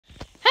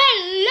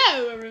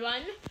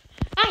everyone.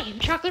 I am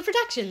Chocolate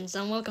Productions,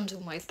 and welcome to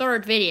my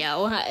third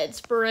video. It's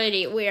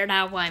pretty weird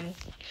how I'm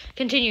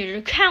continuing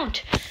to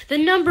count the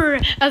number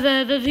of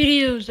the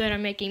videos that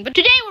I'm making. But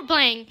today we're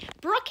playing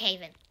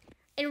Brookhaven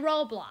in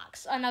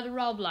Roblox, another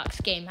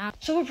Roblox game.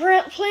 So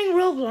we're playing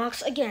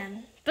Roblox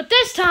again. But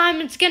this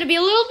time it's going to be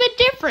a little bit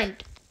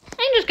different.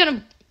 I'm just going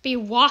to be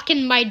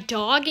walking my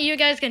dog. You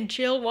guys can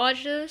chill,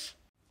 watch this.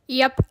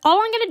 Yep,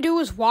 all I'm going to do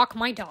is walk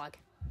my dog.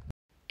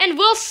 And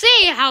we'll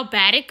see how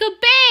bad it could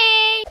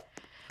be.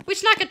 We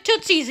snuck a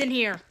Tootsie's in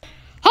here.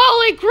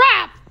 Holy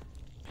crap!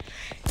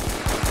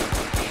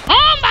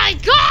 Oh my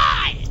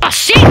god! A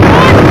secret!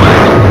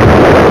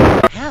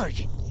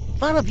 Howdy.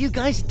 What have you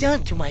guys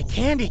done to my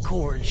candy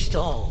corn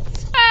stalls?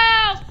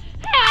 Help!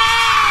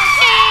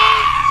 Help!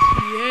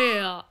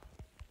 Yeah.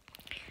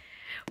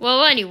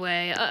 Well,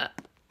 anyway,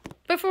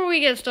 before we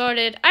get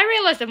started, I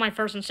realized that my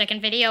first and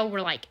second video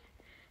were like,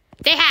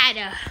 they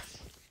had,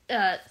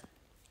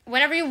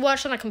 whenever you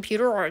watch on a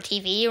computer or a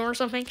TV or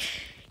something,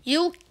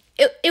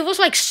 it was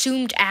like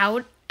zoomed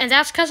out, and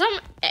that's because I'm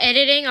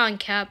editing on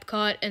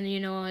CapCut, and you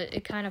know,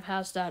 it kind of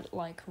has that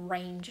like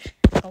range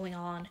going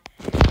on.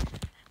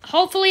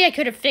 Hopefully I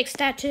could have fixed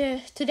that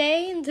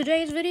today in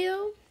today's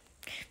video.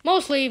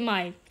 Mostly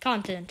my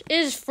content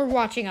is for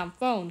watching on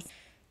phones.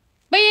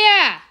 But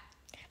yeah,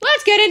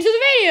 let's get into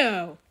the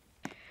video.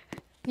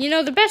 You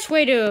know, the best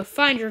way to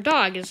find your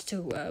dog is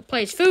to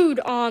place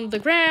food on the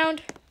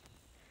ground.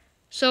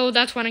 So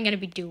that's what I'm going to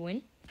be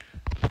doing.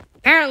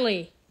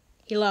 Apparently,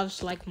 he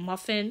loves, like,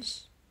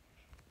 muffins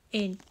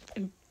and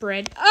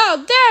bread.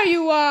 Oh, there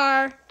you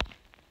are!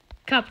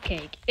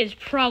 Cupcake is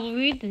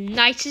probably the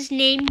nicest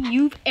name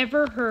you've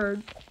ever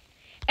heard.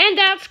 And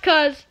that's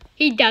because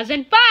he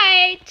doesn't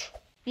bite.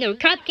 No,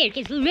 Cupcake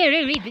is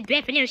literally the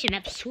definition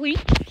of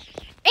sweet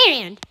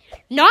and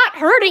not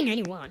hurting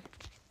anyone.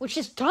 Which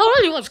is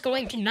totally what's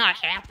going to not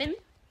happen.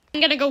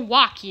 I'm gonna go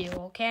walk you,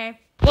 okay?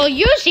 Well,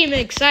 you seem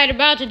excited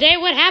about today.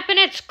 What happened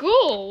at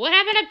school? What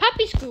happened at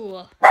puppy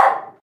school?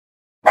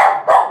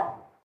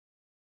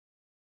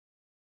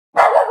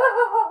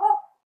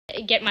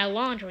 Get my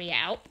laundry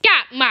out.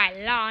 Got my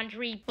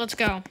laundry. Let's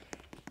go.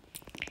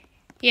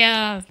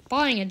 Yeah,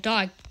 buying a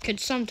dog could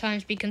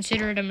sometimes be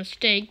considered a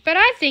mistake, but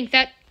I think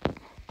that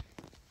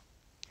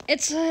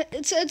it's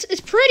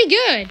pretty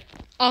good.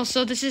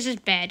 Also, this is his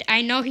bed.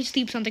 I know he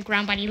sleeps on the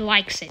ground, but he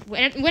likes it.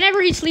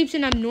 Whenever he sleeps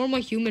in a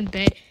normal human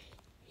bed,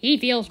 he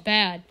feels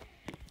bad.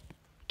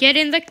 Get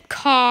in the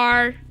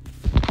car.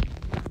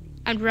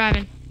 I'm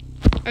driving.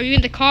 Are you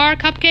in the car,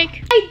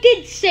 Cupcake? I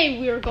did say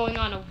we were going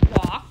on a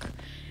walk.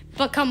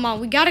 But come on,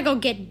 we gotta go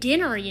get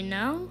dinner, you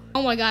know?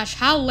 Oh my gosh,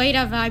 how late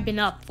have I been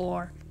up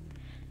for?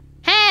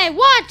 Hey,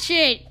 watch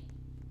it!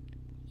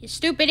 You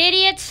stupid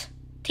idiots.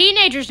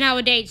 Teenagers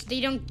nowadays,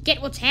 they don't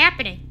get what's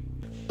happening.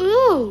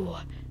 Ooh.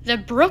 The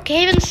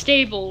Brookhaven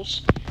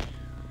Stables.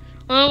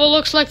 Oh, well,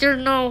 looks like there are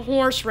no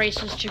horse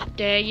races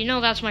today. You know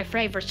that's my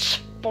favorite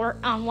sport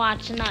I'm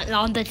watching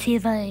on the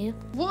TV.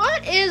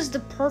 What is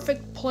the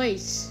perfect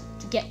place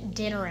to get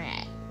dinner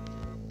at?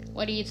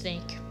 What do you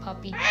think,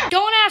 puppy?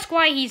 Don't ask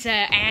why he's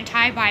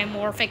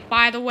anti-biomorphic,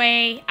 by the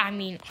way. I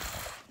mean,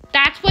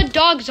 that's what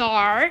dogs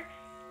are.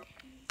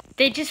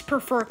 They just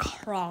prefer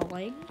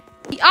crawling.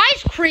 The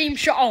ice cream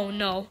shop. Oh,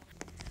 no.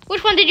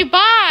 Which one did you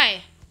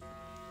buy?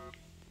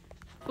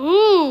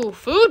 Ooh,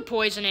 food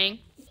poisoning.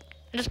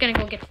 I'm just gonna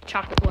go get the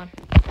chocolate one.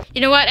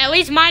 You know what? At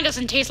least mine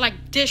doesn't taste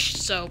like dish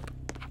soap.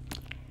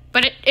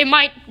 But it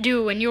might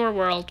do in your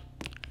world.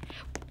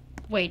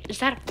 Wait, is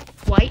that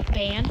a white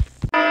van?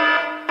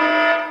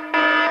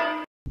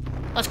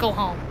 Let's go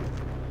home.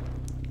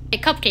 Hey,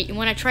 Cupcake, you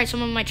wanna try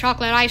some of my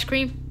chocolate ice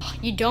cream?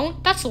 You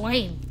don't? That's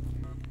lame.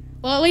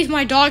 Well, at least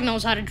my dog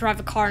knows how to drive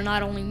a car,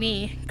 not only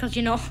me. Because,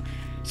 you know,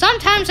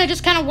 sometimes I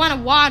just kind of want to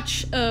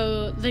watch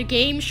the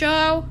game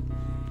show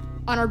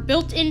on our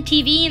built-in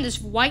TV in this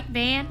white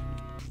van.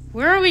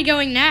 Where are we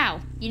going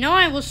now? You know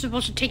I was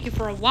supposed to take you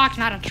for a walk,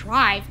 not a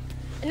drive.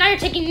 And now you're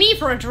taking me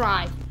for a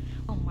drive.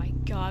 Oh my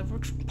god, we're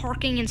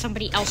parking in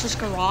somebody else's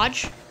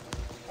garage.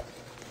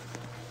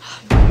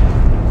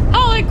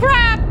 Holy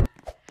crap!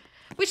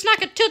 We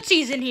snuck a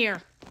Tootsie's in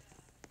here.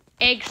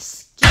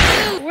 Excuse.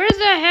 Where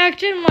the heck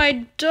did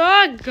my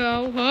dog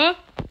go, huh?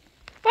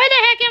 Why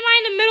the heck am I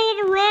in the middle of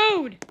a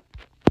road?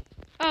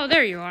 Oh,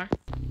 there you are.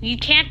 You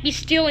can't be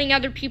stealing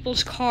other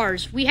people's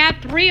cars. We have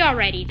 3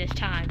 already this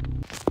time.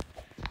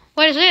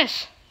 What is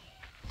this?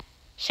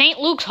 St.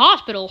 Luke's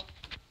Hospital.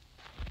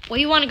 What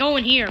do you want to go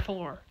in here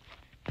for?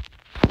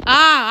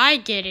 Ah, I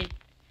get it.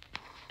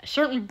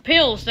 Certain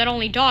pills that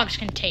only dogs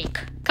can take.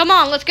 Come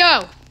on, let's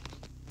go.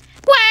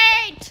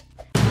 Wait!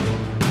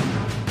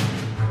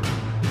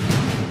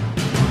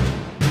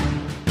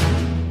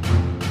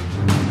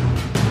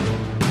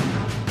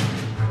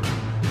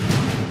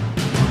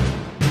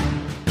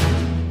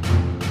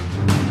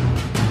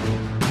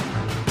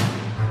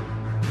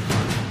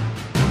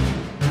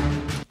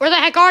 Where the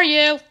heck are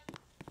you?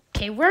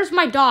 Okay, where's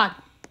my dog?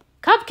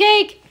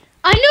 Cupcake!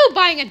 I knew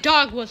buying a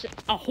dog was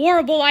a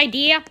horrible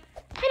idea.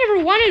 I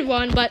never wanted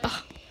one, but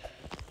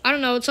I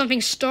don't know, it's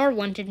something Star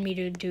wanted me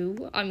to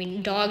do. I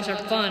mean, dogs are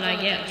fun,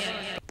 I guess.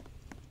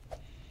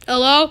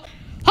 Hello?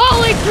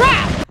 Holy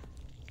crap!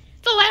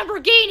 The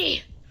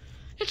Lamborghini!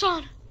 It's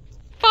on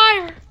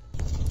fire!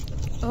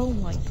 Oh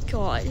my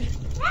god.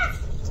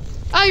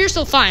 Oh, you're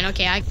still fine.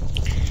 Okay,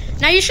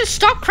 now you should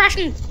stop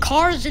crashing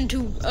cars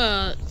into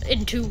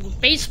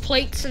base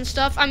plates and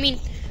stuff. I mean,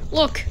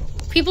 look,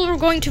 people are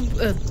going to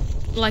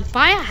like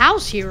buy a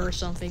house here or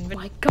something. But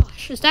my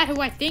gosh, is that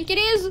who I think it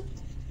is?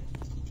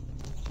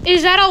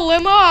 Is that a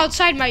limo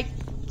outside my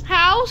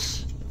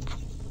house?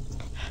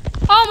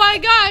 Oh my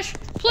gosh,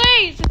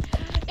 please.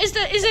 Is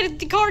it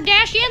the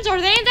Kardashians? Are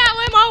they in that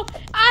limo?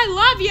 I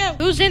love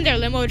you. Who's in there,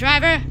 limo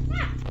driver?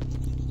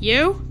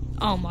 You?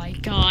 Oh my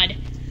god.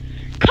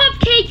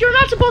 Cupcake, you're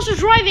not supposed to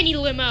drive any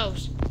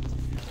limos.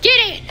 Get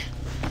in.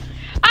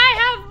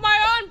 I have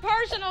my own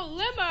personal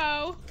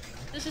limo.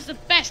 This is the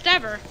best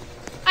ever.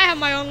 I have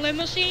my own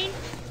limousine.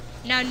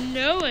 Now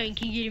no one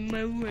can get in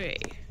my way.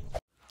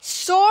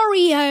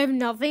 Sorry, I have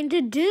nothing to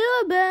do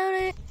about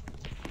it.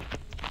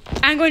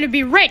 I'm going to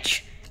be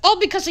rich. All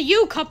because of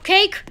you,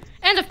 Cupcake.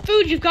 And the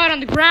food you got on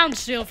the ground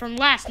still from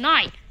last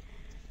night.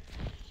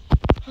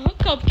 Oh,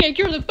 Cupcake,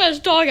 you're the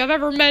best dog I've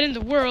ever met in the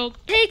world.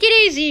 Take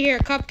it easy here,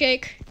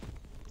 Cupcake.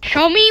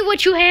 Show me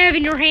what you have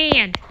in your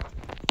hand.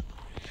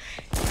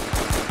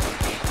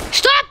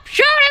 Stop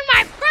shooting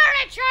my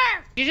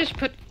furniture! You just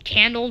put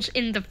candles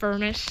in the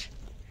furnace.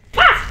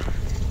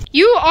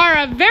 You are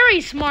a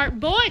very smart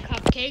boy,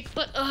 Cupcake,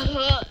 but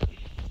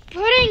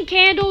putting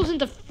candles in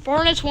the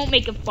furnace won't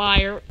make a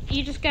fire.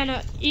 You just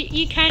gotta,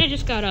 you kind of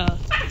just gotta.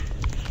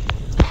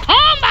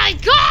 Oh my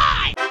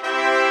god!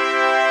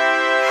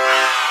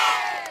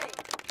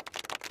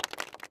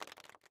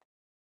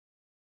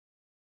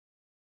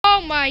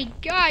 Oh my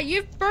god,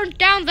 you've burnt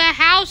down the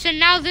house and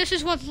now this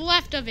is what's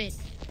left of it.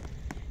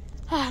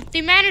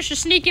 They managed to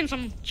sneak in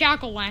some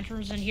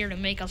jack-o'-lanterns in here to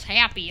make us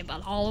happy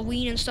about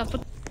Halloween and stuff,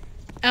 but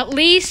at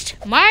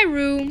least my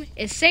room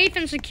is safe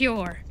and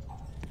secure.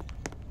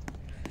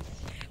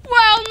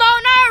 Well, no,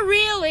 not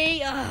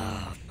really.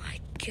 Oh my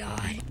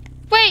god.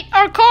 Wait,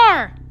 our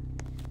car!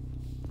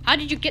 How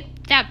did you get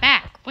that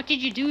back? What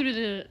did you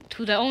do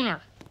to the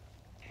owner?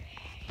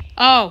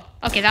 Oh,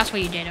 okay, that's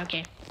what you did,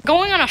 okay.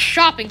 Going on a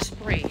shopping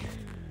spree.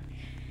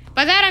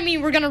 By that I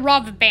mean we're gonna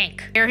rob a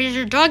bank. Here's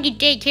your doggy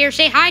daycare.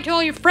 Say hi to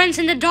all your friends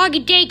in the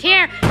doggy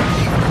daycare.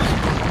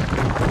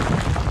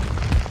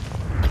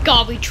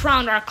 God, we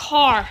drowned our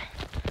car.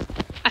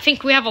 I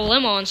think we have a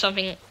limo and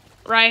something,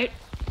 right?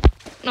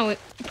 No, we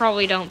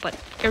probably don't, but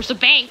there's the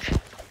bank.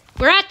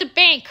 We're at the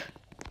bank.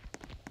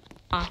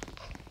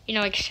 You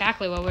know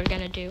exactly what we're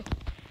gonna do.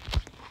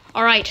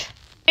 All right.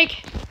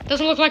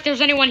 Doesn't look like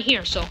there's anyone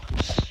here, so I'm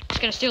just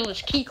gonna steal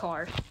this key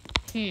card.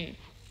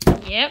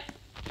 Yep.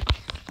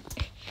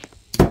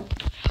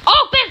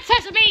 Open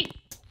sesame!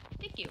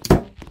 Thank you.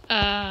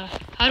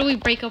 How do we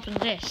break open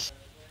this?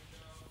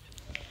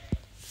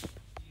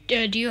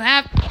 Do you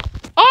have...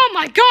 Oh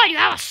my god, you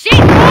have a SIM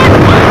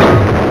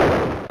card?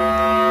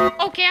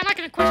 Okay, I'm not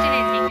gonna question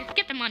anything. Just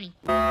get the money.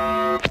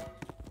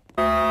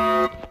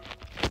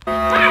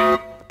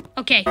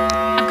 Okay,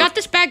 I've got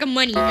this bag of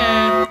money.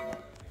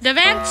 The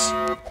vents?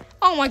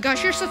 Oh my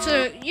gosh, you're such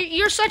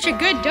a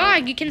good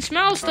dog. You can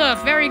smell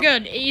stuff very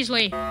good,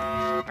 easily.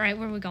 All right,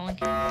 where are we going?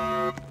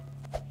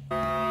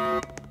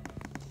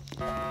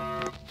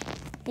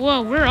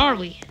 Whoa, where are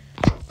we?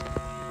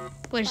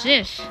 What is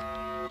this?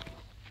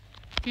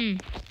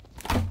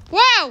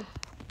 Whoa!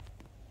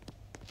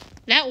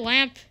 That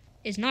lamp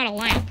is not a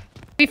lamp.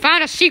 We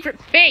found a secret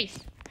base,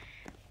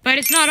 but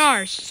it's not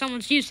ours.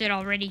 Someone's used it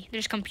already.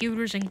 There's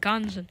computers and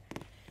guns and...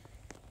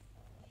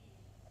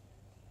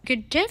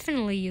 Could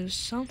definitely use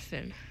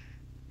something.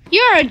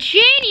 You're a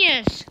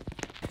genius!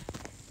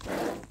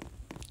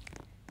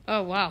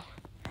 Oh, wow.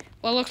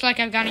 Well, looks like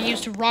I've gotten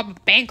used to rob a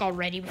bank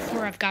already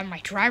before I've got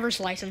my driver's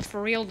license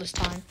for real this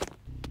time.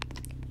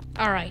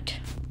 Alright,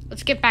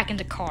 let's get back in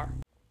the car.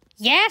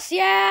 Yes,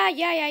 yeah,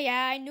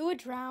 I knew it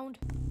drowned.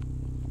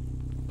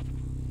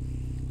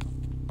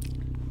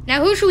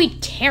 Now who should we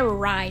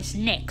terrorize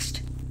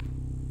next?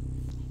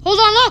 Hold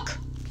on, look!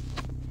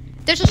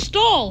 There's a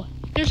stall.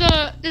 There's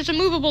a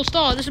movable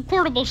stall. There's a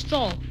portable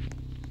stall.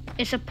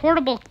 It's a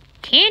portable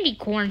candy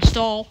corn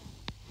stall,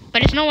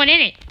 but there's no one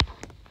in it.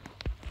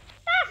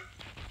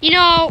 You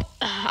know,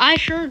 I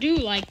sure do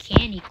like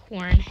candy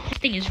corn. This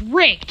thing is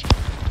rigged.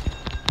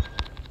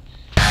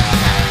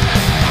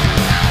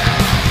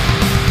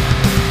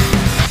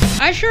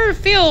 I sure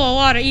feel a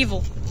lot of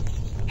evil.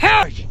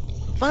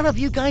 What have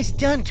you guys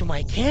done to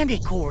my candy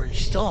corn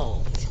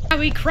stall?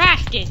 We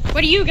crashed it.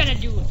 What are you gonna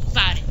do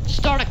about it?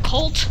 Start a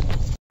cult?